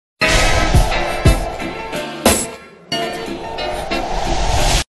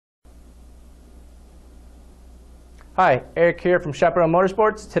Hi, Eric here from Chaparral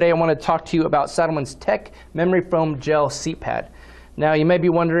Motorsports. Today I want to talk to you about Saddlemen's Tech Memory Foam Gel Seat Pad. Now you may be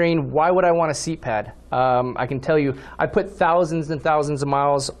wondering, why would I want a seat pad? I can tell you, I put thousands and thousands of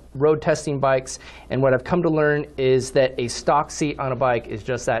miles road testing bikes, and what I've come to learn is that a stock seat on a bike is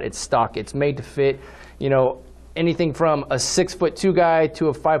just that. It's stock. It's made to fit, anything from a 6'2" guy to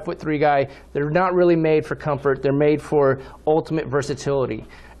a 5'3" guy. They're not really made for comfort. They're made for ultimate versatility.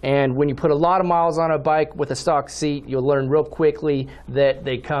 And when you put a lot of miles on a bike with a stock seat, you'll learn real quickly that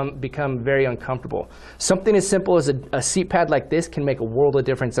they become very uncomfortable. Something as simple as a seat pad like this can make a world of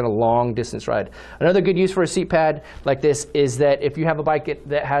difference in a long distance ride. Another good use for a seat pad like this is that if you have a bike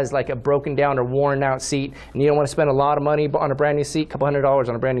that has like a broken down or worn out seat and you don't want to spend a lot of money on a brand new seat, a couple $100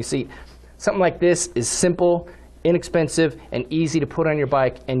 on a brand new seat, something like this is simple, inexpensive, and easy to put on your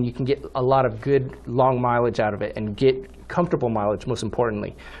bike, and you can get a lot of good long mileage out of it and get comfortable mileage, most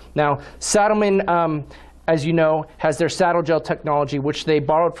importantly. Now, Saddlemen, as you know, has their saddle gel technology, which they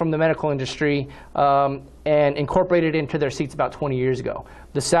borrowed from the medical industry and incorporated into their seats about 20 years ago.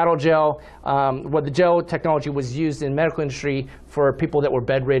 The saddle gel, the gel technology was used in the medical industry for people that were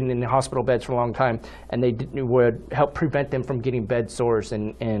bedridden in hospital beds for a long time, and they would help prevent them from getting bed sores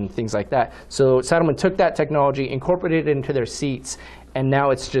and things like that. So Saddlemen took that technology, incorporated it into their seats, and now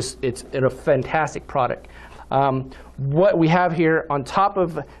it's a fantastic product. What we have here on top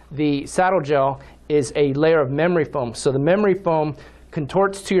of the saddle gel is a layer of memory foam. So the memory foam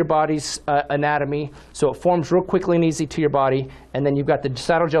contorts to your body's anatomy, so it forms real quickly and easy to your body, and then you've got the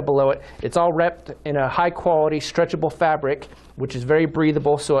saddle gel below it. It's all wrapped in a high-quality, stretchable fabric, which is very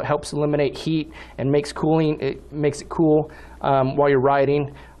breathable, so it helps eliminate heat and makes it cool while you're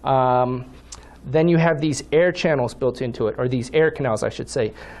riding. Then you have these air channels built into it, or these air canals, I should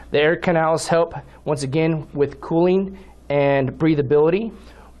say. The air canals help, once again, with cooling and breathability,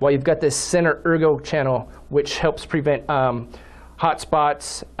 while you've got this center ergo channel, which helps prevent hot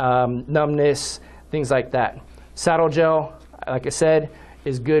spots, numbness, things like that. Saddle gel, like I said,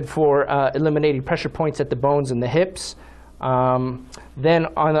 is good for eliminating pressure points at the bones and the hips. Then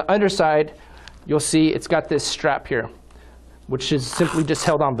on the underside, you'll see it's got this strap here, which is simply just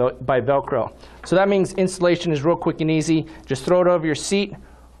held on by Velcro. So that means installation is real quick and easy. Just throw it over your seat,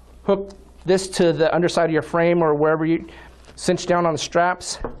 hook this to the underside of your frame or wherever you cinch down on the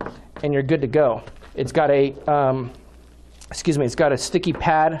straps, and you're good to go. It's got a it's got a sticky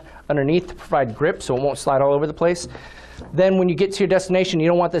pad underneath to provide grip so it won't slide all over the place. Then when you get to your destination, you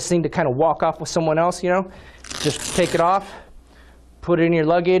don't want this thing to kind of walk off with someone else, Just take it off, put it in your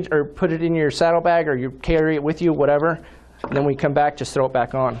luggage, or put it in your saddlebag, or you carry it with you, whatever. And then when you come back, just throw it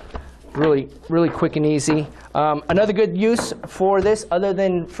back on. Really, really quick and easy. Another good use for this, other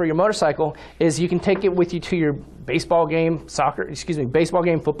than for your motorcycle, is you can take it with you to your baseball game, baseball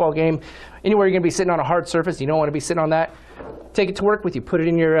game, football game, anywhere you're going to be sitting on a hard surface. You don't want to be sitting on that. Take it to work with you. Put it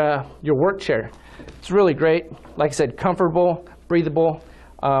in your work chair. It's really great. Like I said, comfortable, breathable.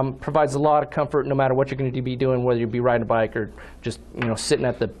 Provides a lot of comfort no matter what you're going to be doing, whether you be riding a bike or just sitting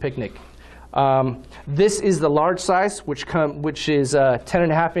at the picnic. This is the large size, which is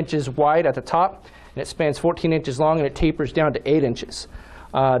 10.5 inches wide at the top, and it spans 14 inches long, and it tapers down to 8 inches.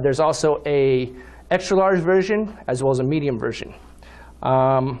 There's also a extra large version as well as a medium version.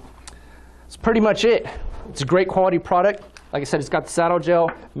 That's pretty much it. It's a great quality product. Like I said, it's got the saddle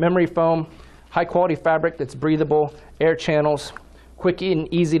gel, memory foam, high quality fabric that's breathable, air channels, quick and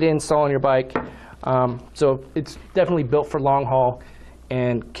easy to install on your bike. So it's definitely built for long haul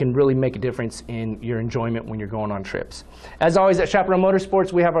and can really make a difference in your enjoyment when you're going on trips. As always, at Chaparral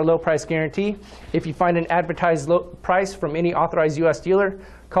Motorsports, we have our low price guarantee. If you find an advertised low price from any authorized U.S. dealer,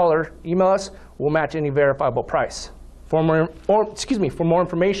 call or email us. We'll match any verifiable price. For more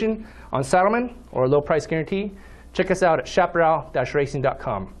information on Saddlemen or low price guarantee, check us out at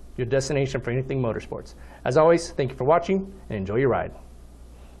chaparral-racing.com, your destination for anything motorsports. As always, thank you for watching and enjoy your ride.